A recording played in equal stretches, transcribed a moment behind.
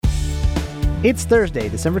It's Thursday,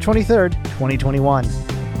 December 23rd, 2021.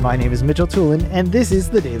 My name is Mitchell Tulin, and this is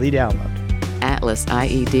the Daily Download. Atlas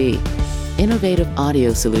IED. Innovative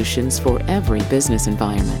audio solutions for every business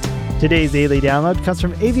environment. Today's Daily Download comes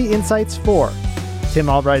from AV Insights 4. Tim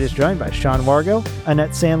Albright is joined by Sean Wargo,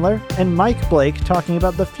 Annette Sandler, and Mike Blake talking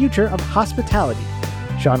about the future of hospitality.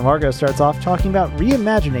 Sean Wargo starts off talking about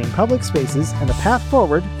reimagining public spaces and the path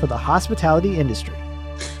forward for the hospitality industry.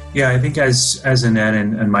 Yeah, I think as Annette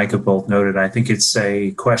and Mike have both noted, I think it's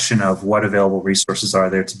a question of what available resources are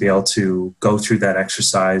there to be able to go through that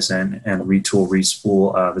exercise and retool,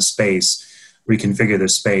 respool the space, reconfigure the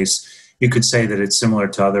space. You could say that it's similar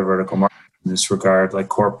to other vertical markets in this regard, like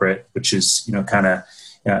corporate, which is,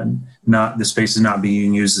 not the space is not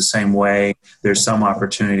being used the same way. There's some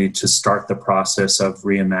opportunity to start the process of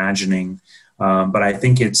reimagining, but I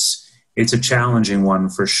think it's a challenging one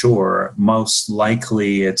for sure. Most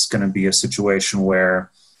likely it's going to be a situation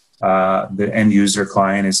where the end user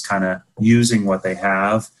client is kind of using what they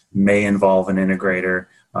have, may involve an integrator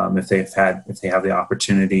if they have the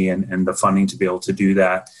opportunity and the funding to be able to do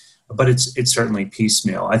that. But it's certainly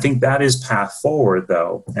piecemeal. I think that is path forward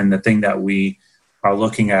though. And the thing that we are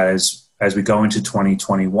looking at is as we go into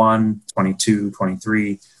 2021, 22,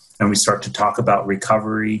 23, and we start to talk about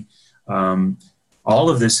recovery,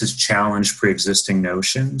 all of this has challenged pre-existing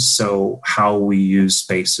notions. So how we use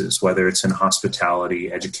spaces, whether it's in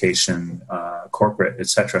hospitality, education, corporate, et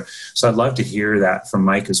cetera. So I'd love to hear that from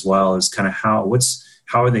Mike as well, as kind of how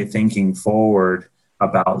are they thinking forward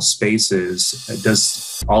about spaces?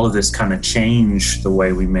 Does all of this kind of change the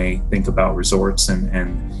way we may think about resorts and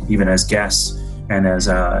even as guests and as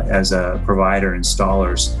a provider,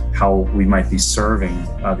 installers, how we might be serving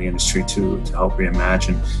the industry to help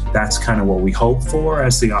reimagine? That's kind of what we hope for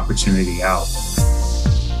as the opportunity out.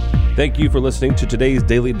 Thank you for listening to today's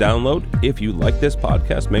Daily Download. If you like this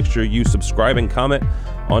podcast, make sure you subscribe and comment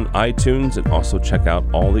on iTunes, and also check out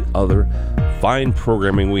all the other fine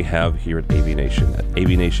programming we have here at AV Nation at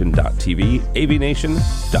avnation.tv,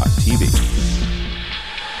 avnation.tv.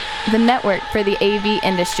 The network for the AV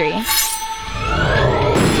industry.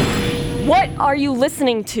 What are you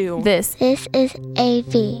listening to? This is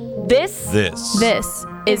AV. This is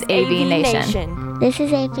AV Nation. This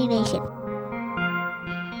is AV Nation.